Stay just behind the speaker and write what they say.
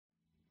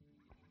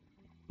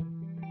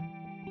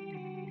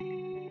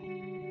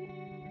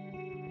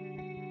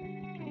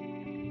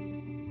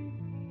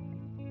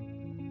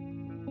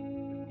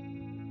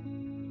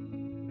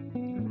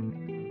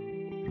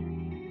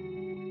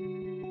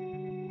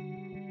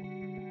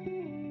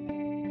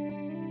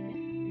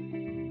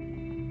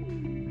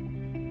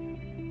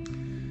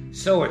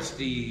So let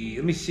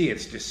me see,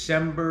 it's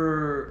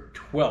December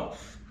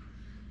 12th,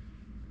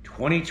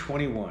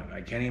 2021. I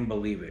can't even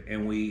believe it.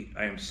 And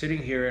I am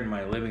sitting here in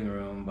my living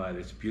room by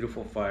this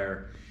beautiful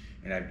fire,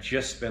 and I've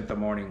just spent the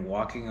morning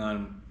walking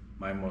on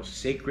my most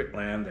sacred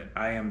land that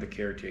I am the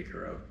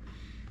caretaker of.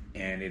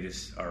 And it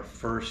is our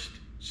first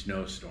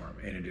snowstorm,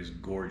 and it is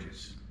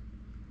gorgeous.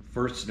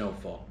 First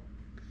snowfall.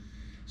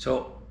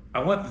 So I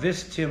want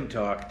this Tim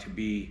Talk to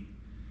be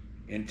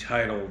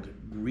entitled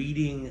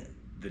Greeting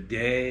the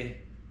Day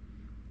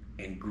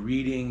and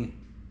Greeting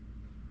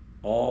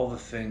all the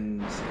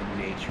things in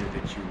nature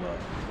that you love.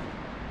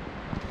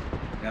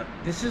 Now,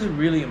 this is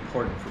really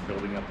important for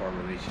building up our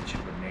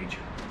relationship with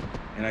nature.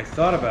 And I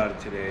thought about it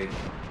today,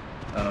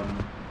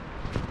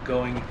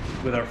 going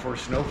with our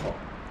first snowfall.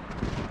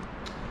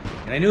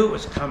 And I knew it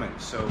was coming.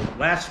 So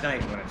last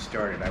night when it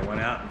started, I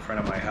went out in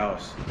front of my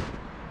house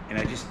and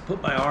I just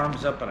put my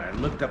arms up and I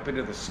looked up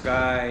into the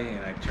sky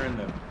and I turned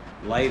the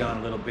light on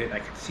a little bit. I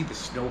could see the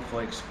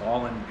snowflakes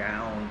falling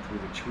down through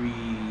the trees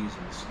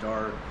and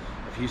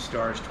a few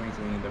stars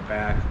twinkling in the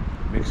back,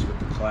 mixed with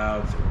the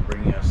clouds that were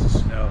bringing us the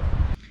snow.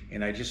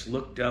 And I just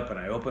looked up and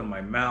I opened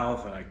my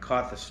mouth and I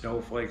caught the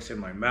snowflakes in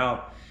my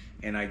mouth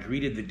and I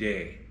greeted the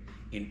day,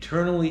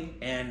 internally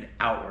and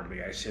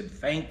outwardly. I said,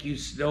 "Thank you,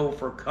 snow,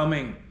 for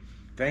coming.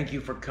 Thank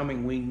you for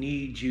coming. We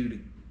need you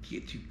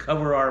to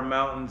cover our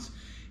mountains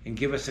and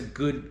give us a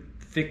good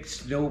thick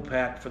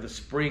snowpack for the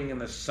spring and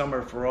the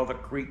summer, for all the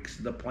creeks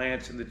and the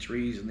plants and the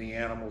trees and the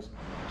animals.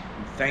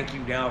 And thank you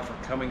now for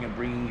coming and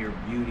bringing your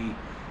beauty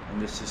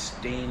and the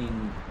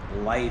sustaining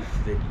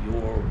life that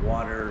your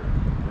water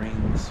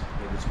brings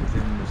that is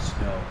within the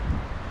snow."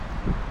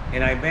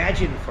 And I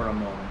imagined for a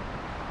moment,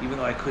 even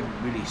though I couldn't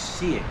really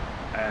see it,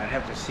 I'd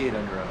have to see it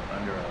under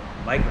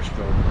a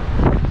microscope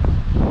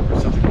or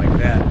something like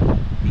that,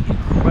 the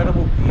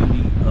incredible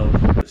beauty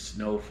of the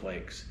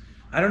snowflakes.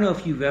 I don't know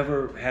if you've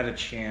ever had a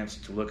chance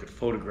to look at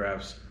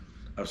photographs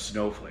of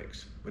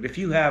snowflakes, but if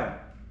you haven't,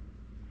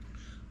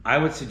 I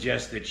would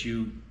suggest that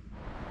you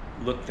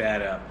look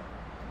that up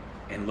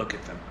and look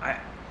at them.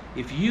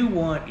 If you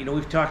want,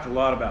 we've talked a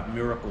lot about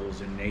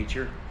miracles in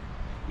nature.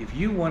 If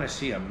you want to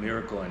see a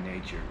miracle in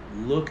nature,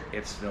 look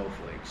at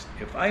snowflakes.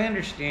 If I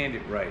understand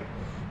it right,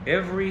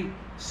 every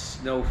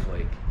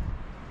snowflake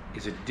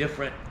is a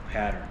different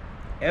pattern.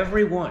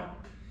 Every one.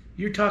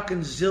 You're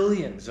talking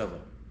zillions of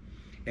them.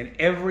 And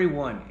every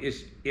one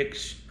is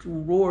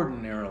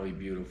extraordinarily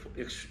beautiful,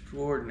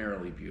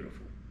 extraordinarily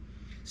beautiful.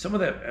 Some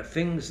of the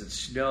things that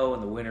snow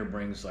in the winter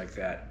brings like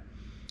that.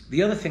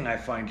 The other thing I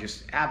find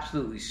just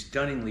absolutely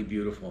stunningly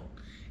beautiful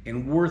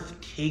and worth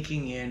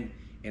taking in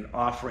and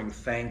offering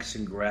thanks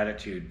and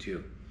gratitude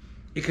to.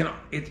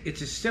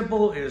 It's as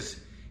simple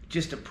as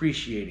just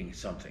appreciating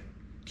something,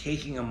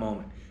 taking a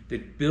moment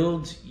that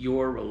builds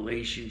your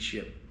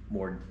relationship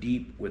more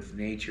deep with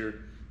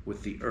nature,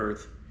 with the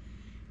earth,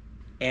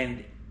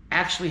 and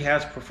actually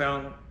has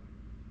profound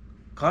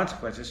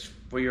consequences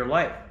for your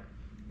life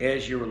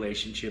as your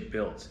relationship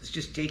builds. It's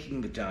just taking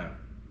the time.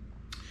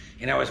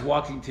 And I was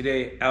walking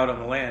today out on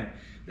the land.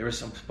 There were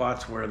some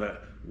spots where the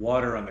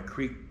water on the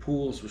creek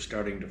pools was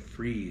starting to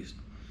freeze.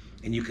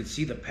 And you could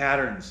see the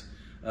patterns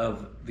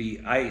of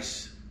the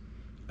ice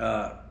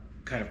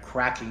kind of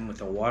cracking with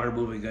the water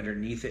moving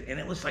underneath it. And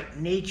it was like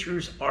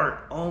nature's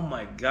art. Oh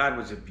my God,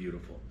 was it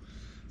beautiful.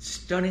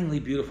 Stunningly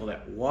beautiful.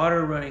 That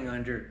water running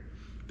under,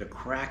 the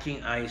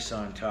cracking ice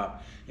on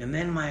top. And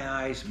then my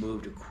eyes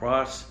moved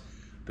across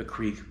the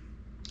creek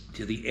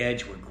to the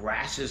edge where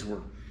grasses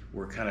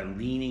were kind of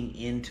leaning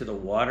into the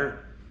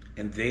water,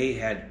 and they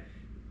had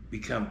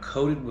become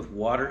coated with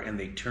water and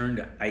they turned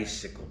to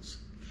icicles.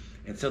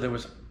 And so there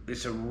was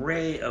this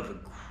array of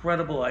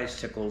incredible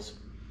icicles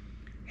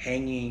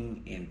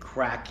hanging and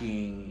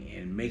cracking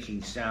and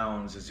making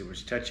sounds as it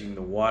was touching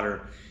the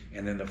water,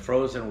 and then the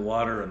frozen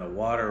water and the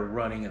water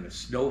running and the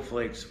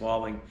snowflakes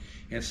falling.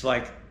 And it's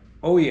like,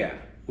 oh yeah,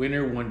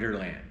 winter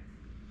wonderland.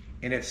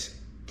 And it's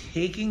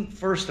taking,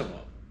 first of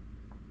all,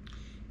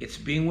 it's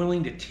being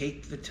willing to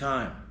take the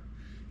time.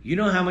 You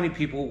know how many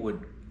people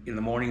would, in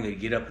the morning, they'd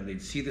get up and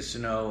they'd see the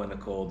snow and the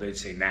cold, they'd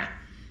say, nah,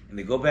 and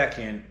they go back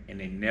in and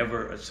they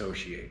never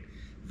associate.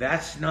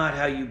 That's not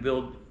how you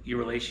build your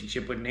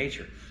relationship with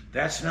nature.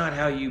 That's not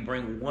how you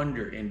bring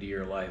wonder into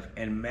your life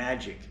and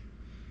magic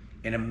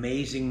and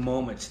amazing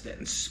moments that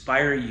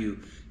inspire you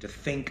to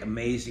think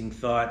amazing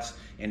thoughts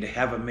and to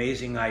have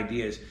amazing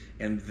ideas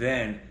and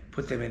then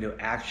put them into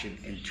action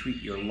and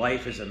treat your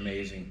life as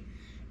amazing,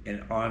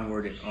 and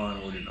onward and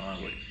onward and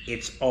onward.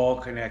 It's all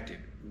connected.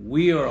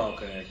 We are all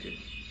connected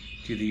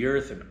to the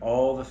earth and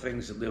all the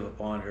things that live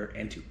upon her,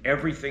 and to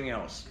everything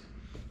else,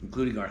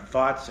 including our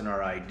thoughts and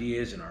our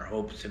ideas and our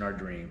hopes and our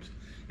dreams.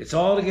 It's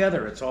all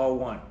together. It's all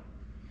one.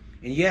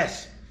 And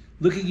yes,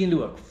 looking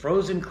into a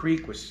frozen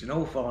creek with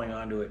snow falling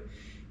onto it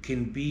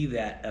can be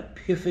that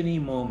epiphany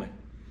moment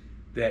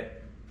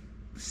that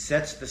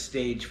sets the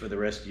stage for the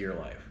rest of your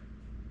life.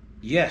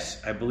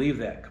 Yes, I believe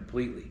that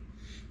completely.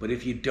 But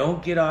if you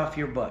don't get off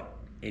your butt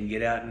and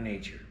get out in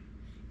nature,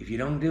 if you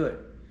don't do it,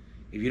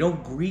 if you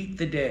don't greet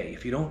the day,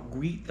 if you don't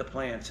greet the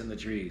plants and the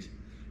trees,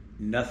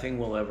 nothing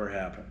will ever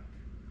happen.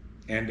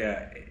 And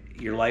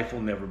your life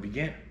will never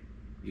begin.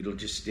 It'll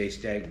just stay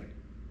stagnant.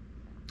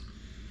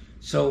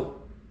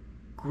 So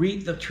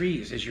greet the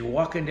trees as you're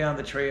walking down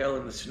the trail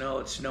in the snow.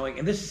 It's snowing,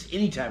 and this is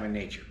any time in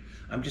nature.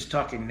 I'm just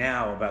talking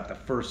now about the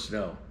first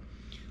snow.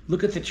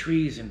 Look at the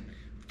trees and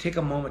take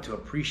a moment to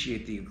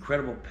appreciate the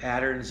incredible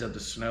patterns of the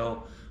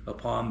snow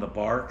upon the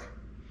bark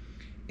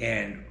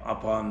and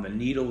upon the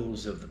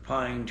needles of the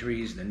pine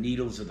trees, the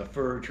needles of the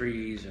fir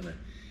trees, and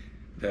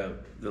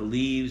the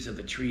leaves of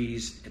the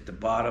trees at the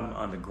bottom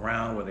on the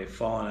ground where they've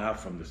fallen out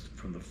from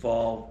the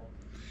fall.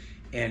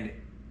 And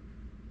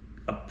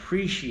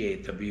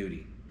appreciate the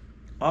beauty.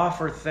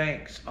 Offer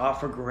thanks,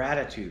 offer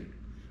gratitude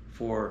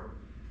for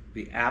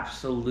the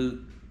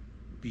absolute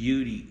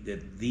beauty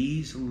that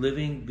these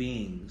living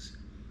beings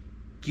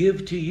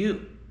give to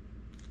you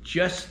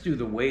just through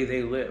the way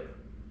they live.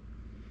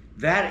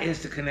 That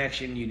is the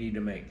connection you need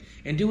to make.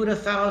 And do it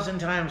 1,000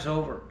 times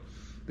over.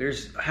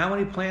 There's how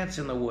many plants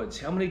in the woods?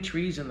 How many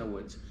trees in the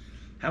woods?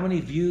 How many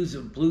views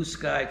of blue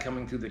sky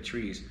coming through the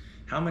trees?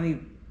 How many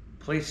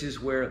places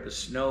where the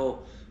snow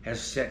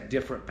has set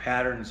different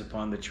patterns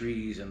upon the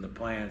trees and the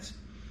plants?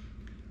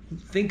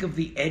 Think of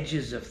the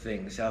edges of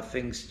things, how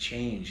things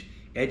change.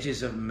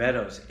 Edges of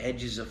meadows,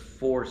 edges of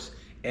forests,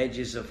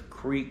 edges of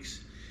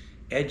creeks,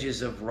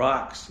 edges of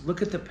rocks.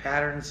 Look at the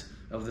patterns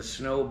of the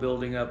snow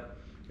building up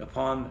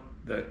upon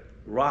the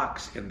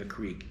rocks in the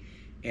creek,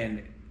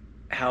 and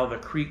how the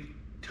creek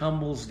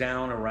tumbles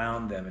down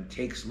around them and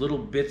takes little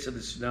bits of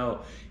the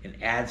snow and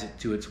adds it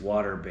to its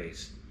water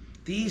base.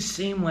 These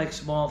seem like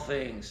small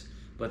things,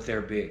 but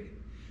they're big.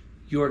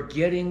 You're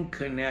getting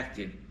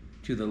connected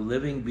to the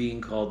living being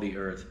called the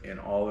earth and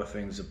all the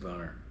things upon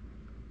her.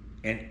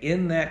 And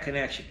in that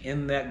connection,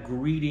 in that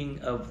greeting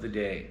of the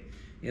day,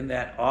 in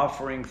that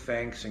offering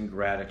thanks and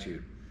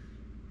gratitude,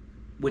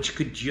 which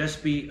could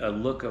just be a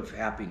look of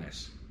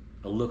happiness,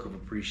 a look of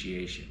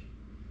appreciation,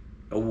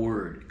 a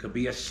word, it could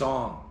be a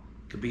song,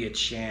 it could be a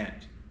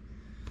chant.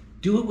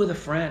 Do it with a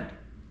friend.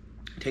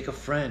 Take a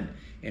friend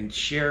and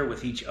share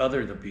with each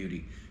other the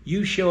beauty.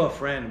 You show a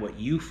friend what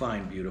you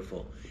find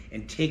beautiful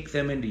and take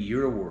them into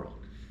your world.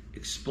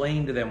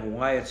 Explain to them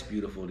why it's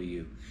beautiful to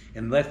you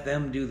and let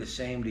them do the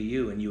same to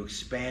you, and you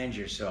expand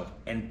yourself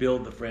and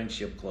build the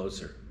friendship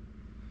closer.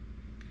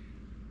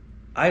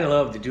 I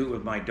love to do it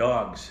with my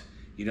dogs.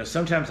 You know,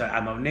 sometimes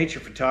I'm a nature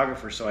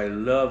photographer, so I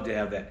love to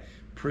have that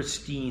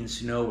pristine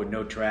snow with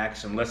no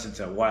tracks, unless it's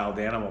a wild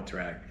animal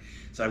track.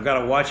 So I've got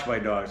to watch my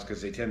dogs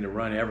because they tend to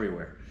run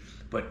everywhere.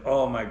 But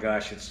oh my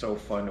gosh, it's so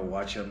fun to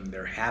watch them,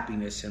 their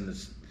happiness in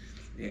this.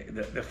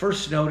 The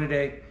first snow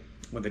today,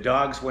 when the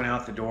dogs went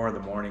out the door in the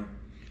morning,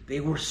 they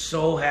were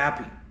so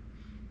happy.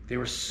 They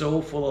were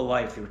so full of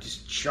life. They were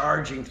just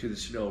charging through the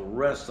snow,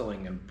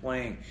 wrestling and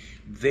playing.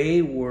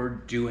 They were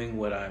doing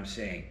what I'm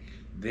saying.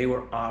 They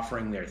were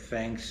offering their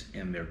thanks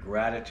and their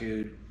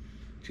gratitude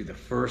to the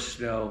first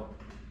snow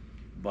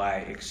by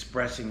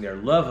expressing their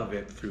love of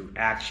it through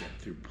action,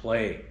 through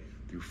play,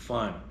 through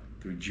fun,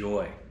 through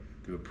joy,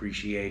 through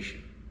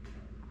appreciation.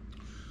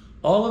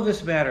 All of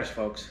this matters,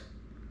 folks.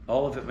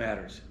 All of it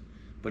matters.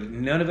 But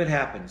none of it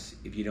happens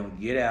if you don't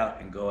get out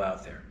and go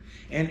out there.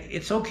 And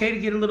it's okay to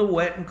get a little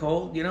wet and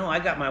cold. You know, I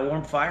got my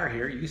warm fire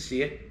here. You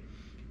see it.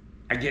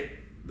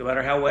 No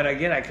matter how wet I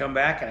get, I come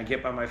back and I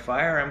get by my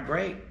fire. I'm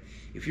great.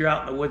 If you're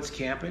out in the woods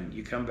camping,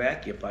 you come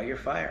back, get by your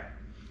fire.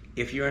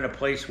 If you're in a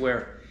place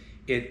where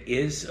it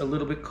is a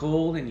little bit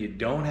cold and you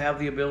don't have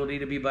the ability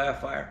to be by a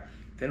fire,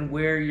 then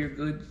wear your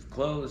good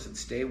clothes and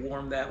stay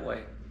warm that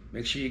way.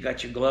 Make sure you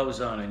got your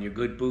gloves on and your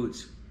good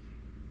boots.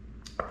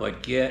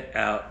 But get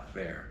out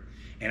there.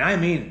 And I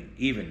mean,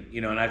 even, you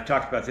know, and I've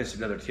talked about this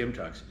in other Tim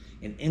Talks,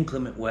 in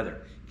inclement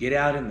weather. Get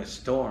out in the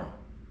storm.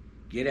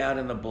 Get out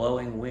in the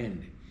blowing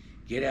wind.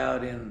 Get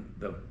out in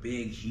the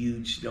big,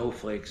 huge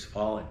snowflakes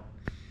falling.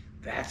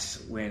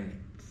 That's when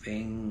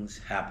things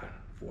happen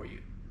for you.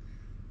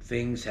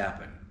 Things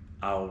happen.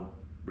 I'll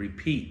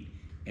repeat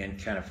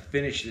and kind of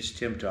finish this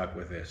Tim Talk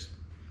with this.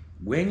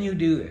 When you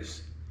do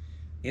this,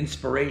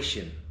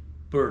 inspiration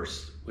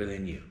bursts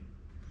within you.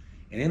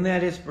 And in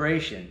that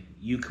inspiration,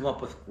 you come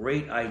up with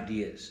great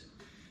ideas.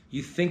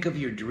 You think of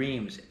your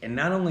dreams, and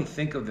not only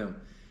think of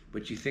them,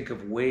 but you think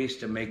of ways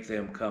to make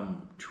them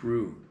come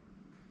true.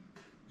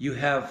 You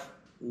have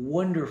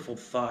wonderful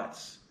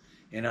thoughts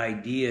and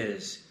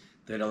ideas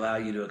that allow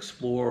you to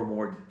explore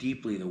more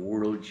deeply the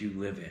world you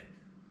live in.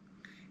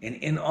 And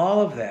in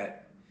all of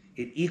that,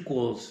 it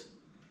equals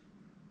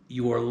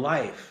your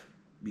life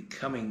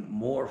becoming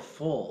more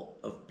full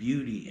of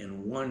beauty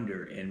and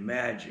wonder and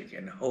magic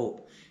and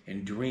hope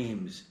and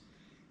dreams.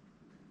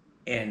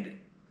 And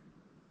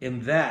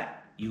in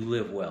that, you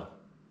live well.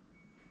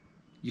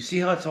 You see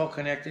how it's all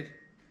connected?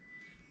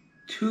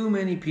 Too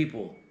many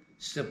people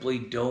simply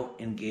don't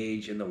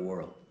engage in the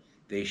world.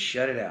 They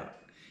shut it out.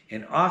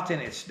 And often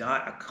it's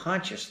not a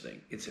conscious thing,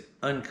 it's an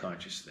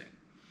unconscious thing.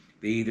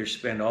 They either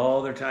spend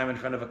all their time in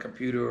front of a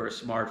computer or a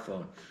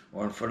smartphone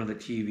or in front of the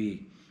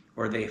TV,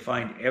 or they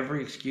find every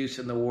excuse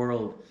in the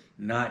world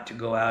not to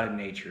go out in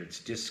nature. It's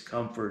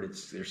discomfort,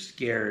 they're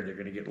scared, they're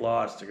going to get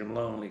lost, they're going to be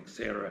lonely,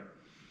 etc.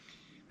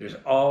 There's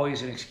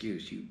always an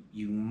excuse.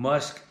 You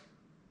must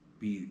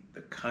be the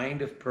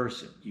kind of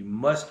person,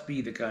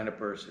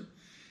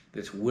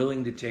 that's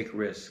willing to take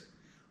risks,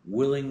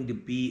 willing to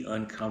be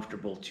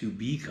uncomfortable to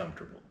be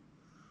comfortable,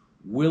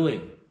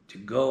 willing to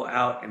go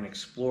out and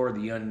explore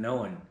the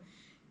unknown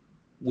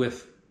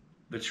with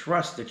the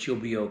trust that you'll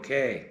be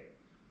okay,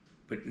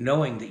 but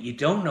knowing that you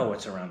don't know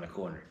what's around the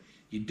corner.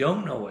 You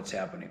don't know what's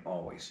happening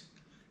always.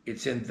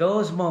 It's in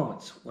those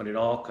moments when it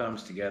all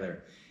comes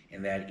together,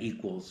 and that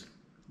equals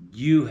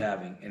you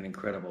having an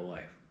incredible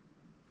life.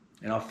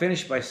 And I'll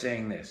finish by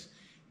saying this.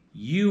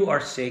 You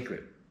are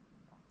sacred.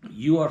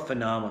 You are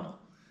phenomenal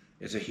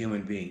as a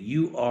human being.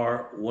 You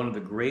are one of the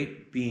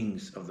great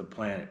beings of the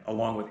planet,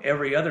 along with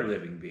every other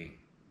living being.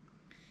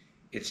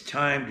 It's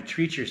time to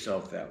treat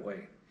yourself that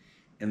way,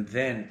 and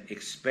then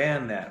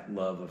expand that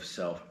love of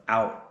self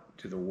out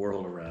to the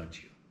world around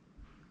you.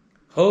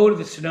 Ho to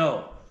the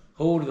snow.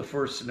 Ho to the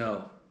first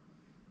snow.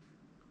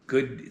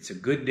 It's a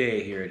good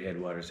day here at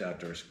Headwaters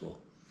Outdoor School.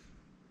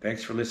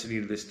 Thanks for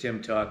listening to this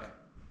Tim Talk.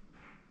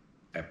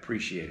 I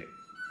appreciate it.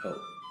 Ho.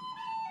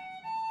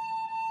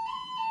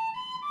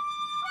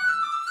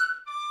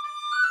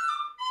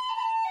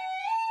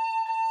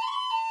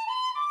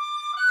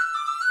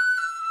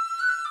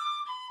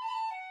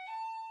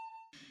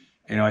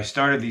 I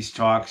started these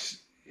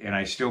talks, and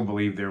I still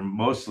believe they're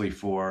mostly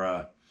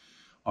for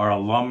our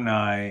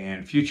alumni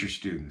and future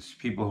students,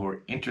 people who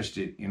are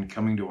interested in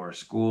coming to our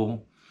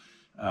school,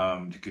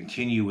 to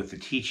continue with the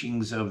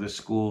teachings of the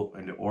school,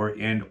 or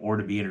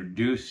to be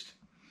introduced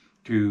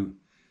to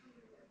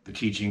the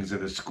teachings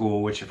of the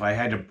school, which, if I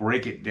had to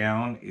break it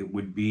down, it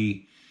would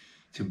be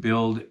to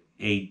build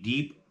a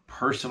deep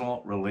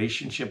personal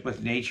relationship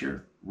with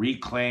nature,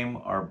 reclaim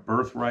our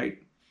birthright,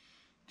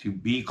 to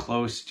be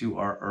close to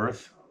our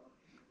earth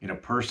in a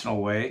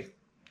personal way,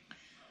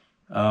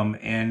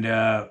 and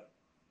a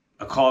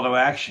call to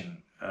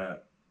action,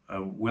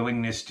 a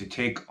willingness to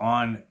take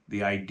on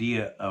the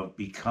idea of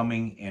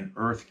becoming an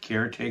earth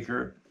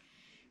caretaker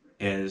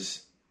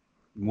as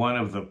one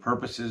of the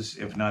purposes,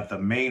 if not the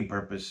main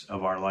purpose,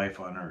 of our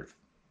life on earth.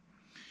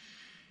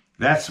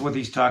 That's what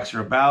these talks are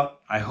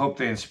about. I hope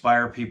they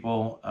inspire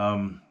people,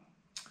 and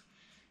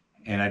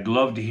I'd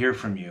love to hear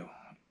from you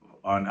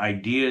on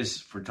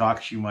ideas for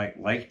talks you might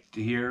like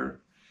to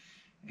hear,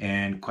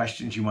 and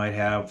questions you might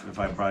have if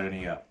I brought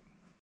any up.